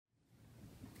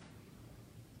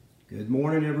Good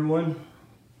morning, everyone.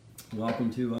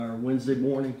 Welcome to our Wednesday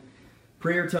morning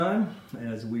prayer time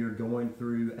as we are going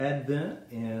through Advent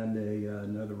and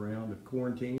another round of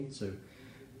quarantine. So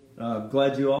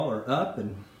glad you all are up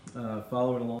and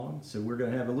following along. So we're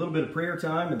going to have a little bit of prayer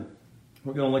time, and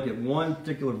we're going to look at one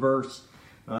particular verse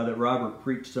that Robert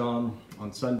preached on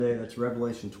Sunday. That's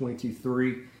Revelation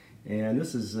 22:3. And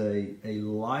this is a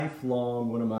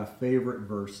lifelong, one of my favorite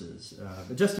verses.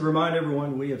 But just to remind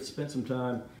everyone, we have spent some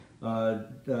time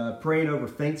praying over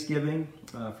Thanksgiving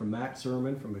from Mac's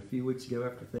sermon from a few weeks ago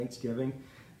after Thanksgiving.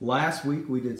 Last week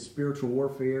we did spiritual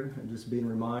warfare, and just being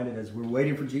reminded as we're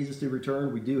waiting for Jesus to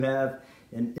return, we do have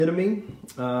an enemy.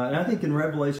 And I think in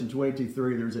Revelation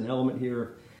 22:3 there's an element here of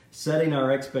setting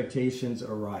our expectations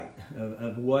aright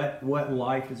of what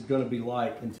life is going to be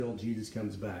like until Jesus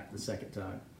comes back the second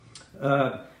time.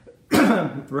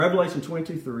 Revelation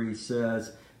 22:3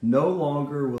 says, "No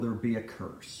longer will there be a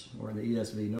curse," or in the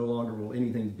ESV, "No longer will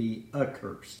anything be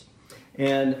accursed."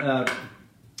 And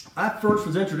I first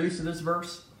was introduced to this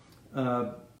verse.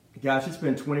 It's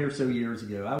been 20 or so years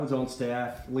ago. I was on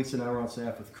staff. Lisa and I were on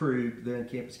staff with Krug, then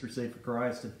Campus Crusade for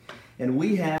Christ, and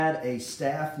we had a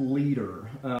staff leader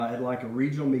at like a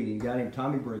regional meeting, a guy named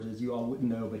Tommy Bridges. You all wouldn't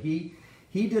know, but he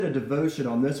did a devotion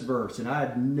on this verse, and I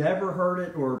had never heard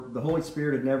it, or the Holy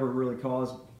Spirit had never really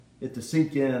caused it to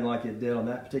sink in like it did on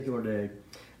that particular day.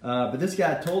 But this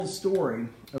guy told a story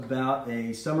about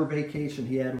a summer vacation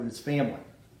he had with his family.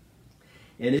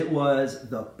 And it was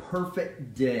the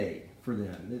perfect day for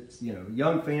them. It's,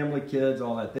 young family, kids,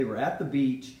 all that. They were at the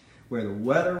beach where the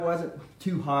weather wasn't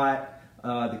too hot.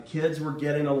 The kids were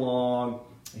getting along.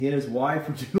 He and his wife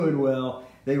were doing well.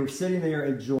 They were sitting there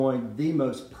enjoying the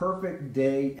most perfect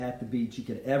day at the beach you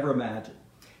could ever imagine.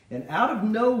 And out of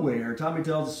nowhere, Tommy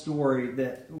tells a story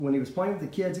that when he was playing with the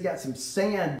kids, he got some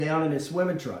sand down in his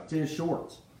swimming trunks, in his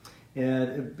shorts. And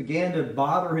it began to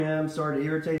bother him, started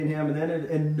irritating him, and then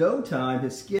in no time,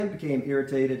 his skin became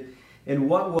irritated. And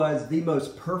what was the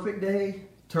most perfect day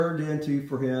turned into,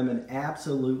 for him, an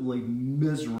absolutely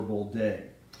miserable day.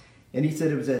 And he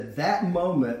said it was at that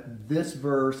moment this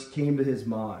verse came to his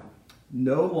mind.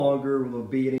 No longer will there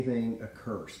be anything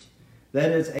accursed.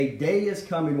 That is, a day is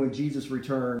coming when Jesus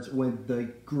returns, when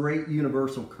the great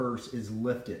universal curse is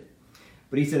lifted.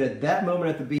 But he said at that moment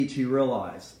at the beach, he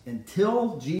realized,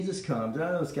 until Jesus comes,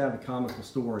 I know it's kind of a comical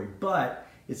story, but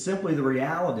it's simply the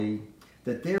reality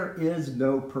that there is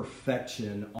no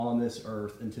perfection on this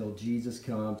earth until Jesus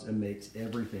comes and makes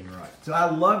everything right. So I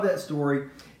love that story,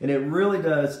 and it really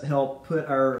does help put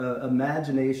our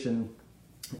imagination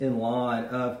in line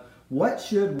of what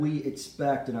should we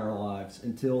expect in our lives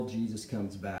until Jesus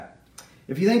comes back.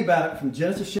 If you think about it, from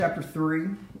Genesis chapter 3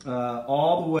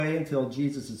 all the way until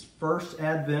Jesus' first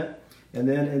advent, and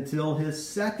then until his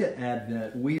second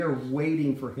advent, we are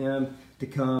waiting for him to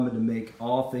come and to make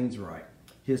all things right.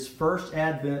 His first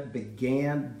advent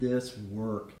began this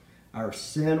work. Our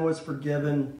sin was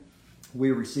forgiven.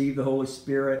 We received the Holy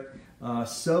Spirit.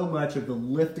 So much of the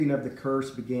lifting of the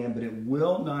curse began, but it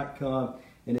will not come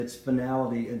in its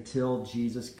finality until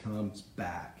Jesus comes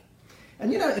back.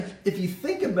 And if you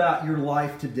think about your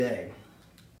life today,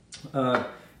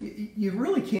 you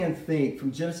really can think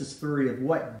from Genesis 3 of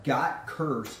what got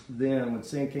cursed then when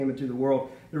sin came into the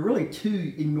world. There are really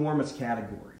two enormous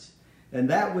categories. And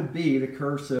that would be the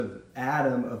curse of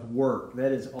Adam of work.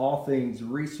 That is all things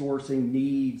resourcing,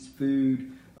 needs,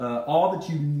 food, all that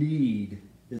you need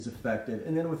is affected.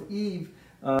 And then with Eve,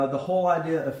 the whole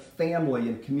idea of family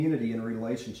and community and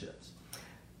relationships.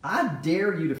 I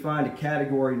dare you to find a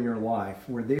category in your life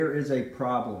where there is a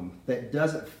problem that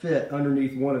doesn't fit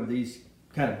underneath one of these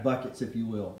kind of buckets, if you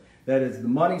will. That is the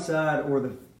money side or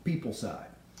the people side.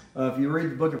 If you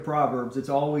read the book of Proverbs, it's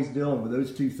always dealing with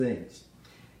those two things.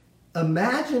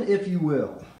 Imagine, if you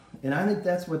will, and I think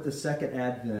that's what the second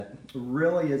advent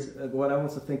really is, what I want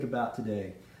us to think about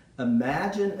today.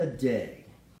 Imagine a day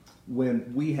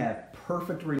when we have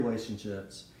perfect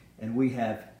relationships and we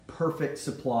have perfect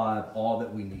supply of all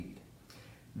that we need.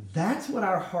 That's what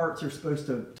our hearts are supposed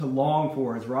to long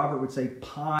for, as Robert would say,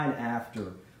 pine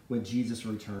after when Jesus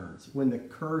returns, when the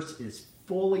curse is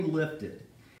fully lifted.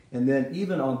 And then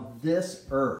even on this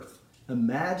earth,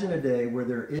 imagine a day where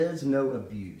there is no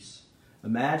abuse.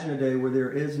 Imagine a day where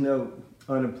there is no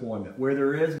unemployment, where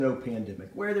there is no pandemic,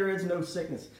 where there is no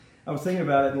sickness. I was thinking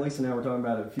about it, and Lisa and I were talking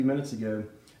about it a few minutes ago.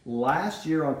 Last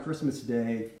year on Christmas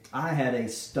Day, I had a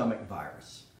stomach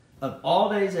virus. Of all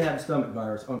days to have a stomach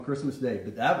virus on Christmas Day,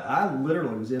 but I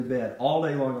literally was in bed all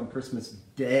day long on Christmas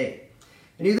Day.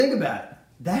 And you think about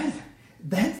it,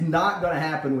 that's not going to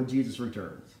happen when Jesus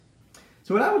returns.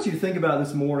 So what I want you to think about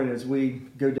this morning as we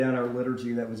go down our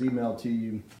liturgy that was emailed to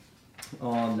you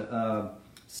on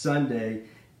Sunday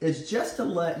is just to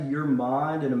let your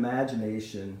mind and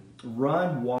imagination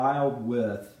run wild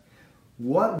with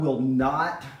what will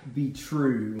not be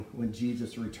true when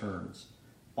Jesus returns.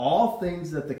 All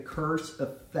things that the curse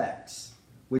affects,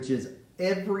 which is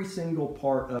every single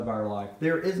part of our life.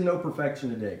 There is no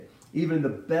perfection today. Even in the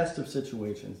best of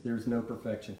situations, there's no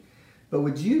perfection. But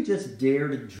would you just dare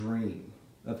to dream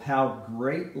of how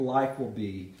great life will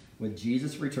be when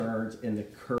Jesus returns and the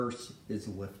curse is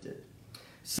lifted?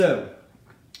 So,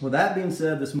 with that being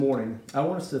said this morning, I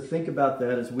want us to think about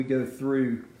that as we go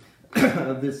through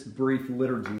this brief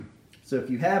liturgy. So if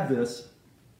you have this,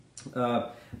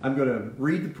 I'm going to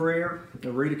read the prayer,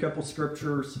 read a couple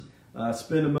scriptures,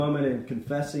 spend a moment in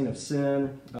confessing of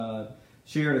sin,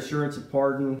 share an assurance of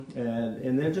pardon,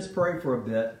 and then just pray for a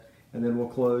bit, and then we'll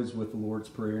close with the Lord's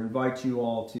Prayer. I invite you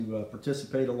all to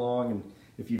participate along, and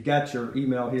if you've got your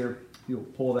email here, you'll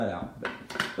pull that out. But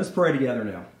let's pray together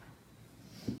now.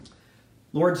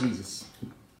 Lord Jesus,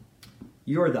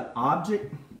 you are the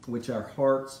object which our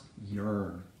hearts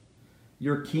yearn.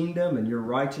 Your kingdom and your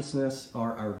righteousness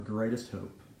are our greatest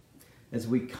hope. As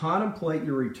we contemplate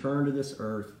your return to this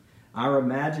earth, our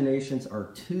imaginations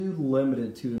are too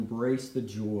limited to embrace the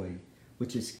joy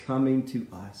which is coming to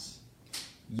us.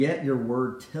 Yet your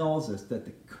word tells us that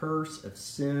the curse of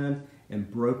sin and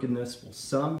brokenness will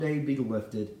someday be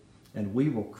lifted, and we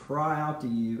will cry out to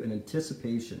you in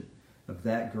anticipation of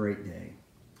that great day.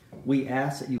 We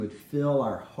ask that you would fill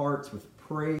our hearts with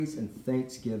praise and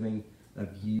thanksgiving of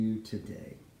you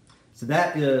today. So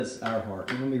that is our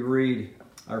heart. And let me read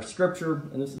our scripture,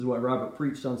 and this is what Robert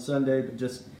preached on Sunday, but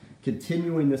just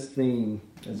continuing this theme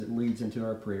as it leads into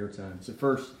our prayer time. So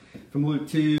first from Luke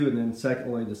 2, and then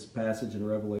secondly this passage in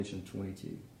Revelation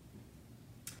 22.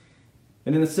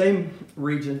 And in the same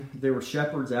region there were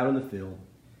shepherds out in the field,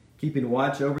 keeping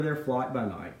watch over their flock by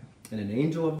night. And an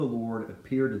angel of the Lord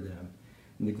appeared to them,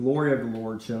 and the glory of the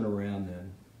Lord shone around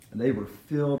them, and they were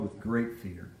filled with great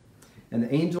fear. And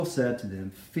the angel said to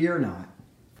them, "Fear not,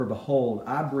 for behold,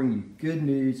 I bring you good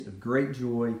news of great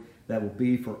joy that will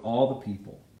be for all the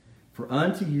people. For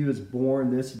unto you is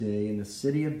born this day in the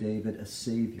city of David a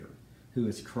Savior, who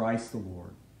is Christ the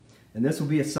Lord. And this will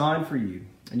be a sign for you,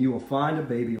 and you will find a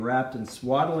baby wrapped in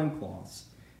swaddling cloths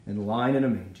and lying in a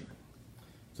manger."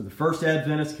 So the first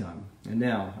Advent has come, and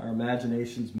now our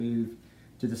imaginations move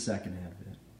to the second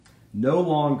Advent. No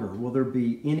longer will there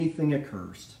be anything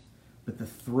accursed, but the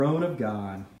throne of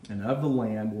God and of the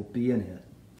Lamb will be in it,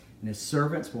 and his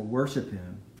servants will worship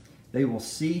him. They will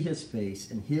see his face,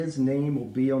 and his name will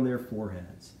be on their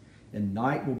foreheads, and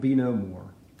night will be no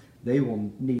more. They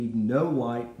will need no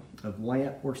light of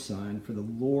lamp or sun, for the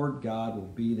Lord God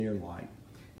will be their light,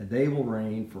 and they will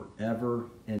reign forever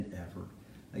and ever.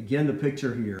 Again, the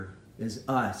picture here is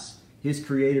us, his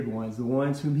created ones, the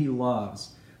ones whom he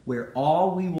loves, where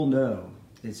all we will know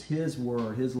is his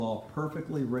word, his law,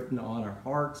 perfectly written on our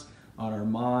hearts, on our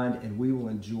mind, and we will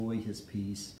enjoy his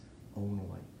peace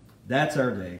only. That's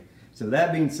our day. So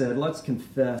that being said, let's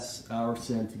confess our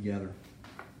sin together.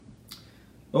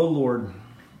 Oh Lord,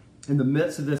 in the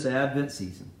midst of this Advent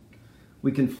season,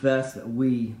 we confess that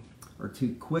we are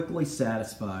too quickly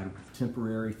satisfied with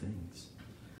temporary things.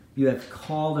 You have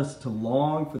called us to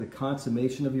long for the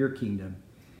consummation of your kingdom,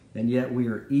 and yet we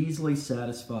are easily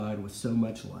satisfied with so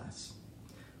much less.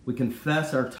 We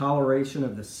confess our toleration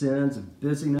of the sins of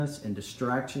busyness and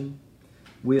distraction.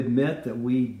 We admit that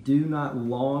we do not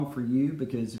long for you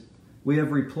because we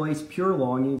have replaced pure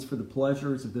longings for the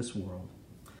pleasures of this world.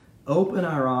 Open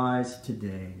our eyes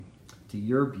today to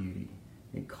your beauty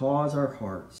and cause our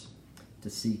hearts to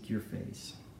seek your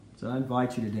face. So I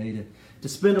invite you today to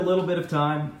spend a little bit of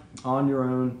time on your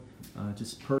own,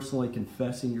 just personally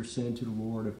confessing your sin to the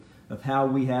Lord of how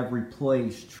we have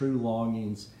replaced true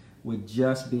longings with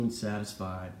just being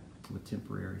satisfied with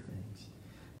temporary things.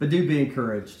 But do be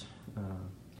encouraged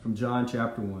from John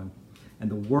chapter 1.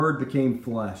 And the Word became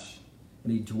flesh,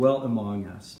 and he dwelt among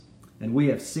us. And we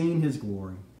have seen his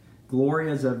glory,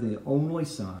 glory as of the only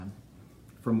Son,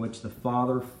 from which the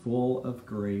Father full of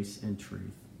grace and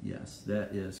truth. Yes,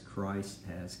 that is, Christ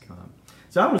has come.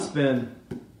 So I want to spend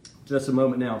just a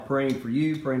moment now praying for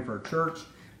you, praying for our church,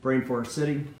 praying for our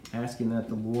city, asking that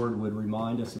the Lord would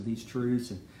remind us of these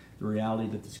truths and the reality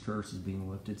that this curse is being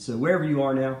lifted. So wherever you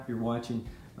are now, if you're watching,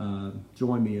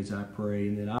 join me as I pray,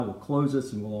 and then I will close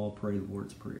us and we'll all pray the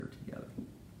Lord's Prayer together.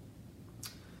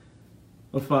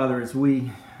 Oh, Father, as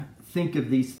we think of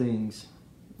these things,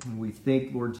 and we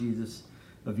think, Lord Jesus,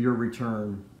 of your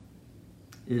return,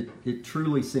 it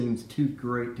truly seems too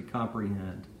great to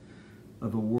comprehend,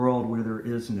 of a world where there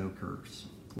is no curse,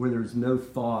 where there's no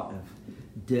thought of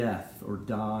death or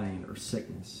dying or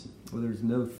sickness, where there's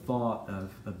no thought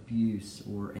of abuse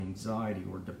or anxiety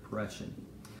or depression.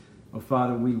 Oh,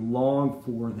 Father, we long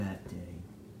for that day.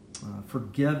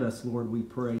 Forgive us, Lord, we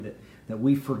pray that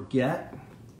we forget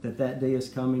that day is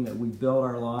coming, that we build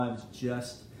our lives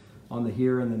just on the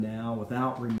here and the now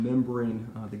without remembering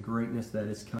the greatness that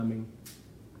is coming.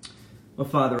 Oh,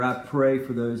 Father, I pray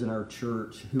for those in our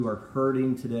church who are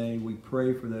hurting today. We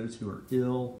pray for those who are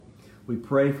ill. We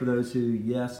pray for those who,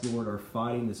 yes, Lord, are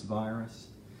fighting this virus.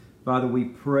 Father, we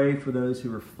pray for those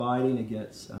who are fighting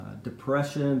against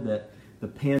depression that the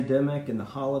pandemic and the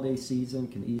holiday season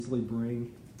can easily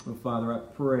bring. Oh, Father, I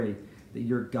pray that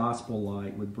your gospel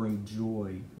light would bring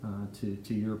joy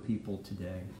to your people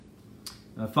today.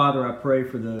 Father, I pray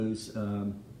for those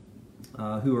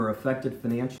who are affected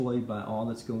financially by all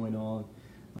that's going on.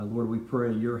 Lord, we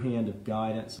pray your hand of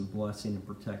guidance and blessing and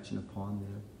protection upon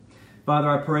them. Father,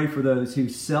 I pray for those who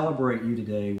celebrate you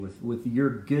today with your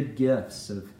good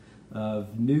gifts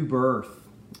of new birth,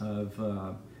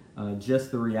 of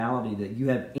just the reality that you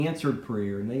have answered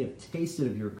prayer and they have tasted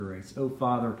of your grace. Oh,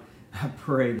 Father, I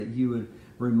pray that you would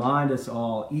remind us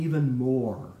all even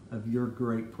more of your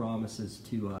great promises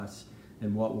to us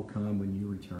and what will come when you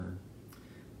return.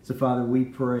 So, Father, we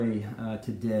pray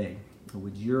today,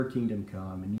 would your kingdom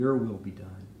come and your will be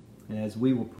done. And as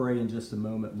we will pray in just a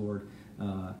moment, Lord,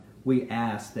 we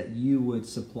ask that you would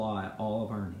supply all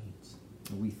of our needs.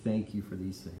 And we thank you for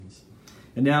these things.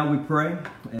 And now we pray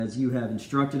as you have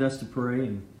instructed us to pray,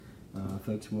 and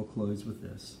folks, we'll close with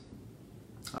this.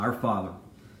 Our Father,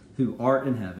 who art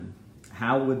in heaven,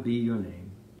 hallowed be your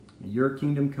name. Your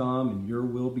kingdom come and your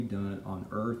will be done on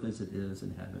earth as it is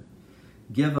in heaven.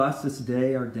 Give us this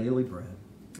day our daily bread,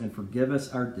 and forgive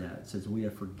us our debts as we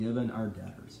have forgiven our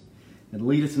debtors. And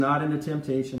lead us not into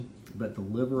temptation, but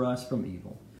deliver us from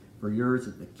evil. For yours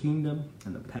is the kingdom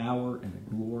and the power and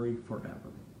the glory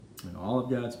forever. And all of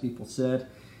God's people said,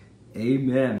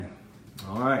 amen.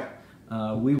 All right.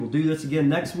 We will do this again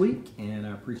next week, and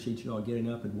I appreciate you all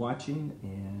getting up and watching,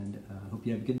 and hope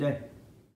you have a good day.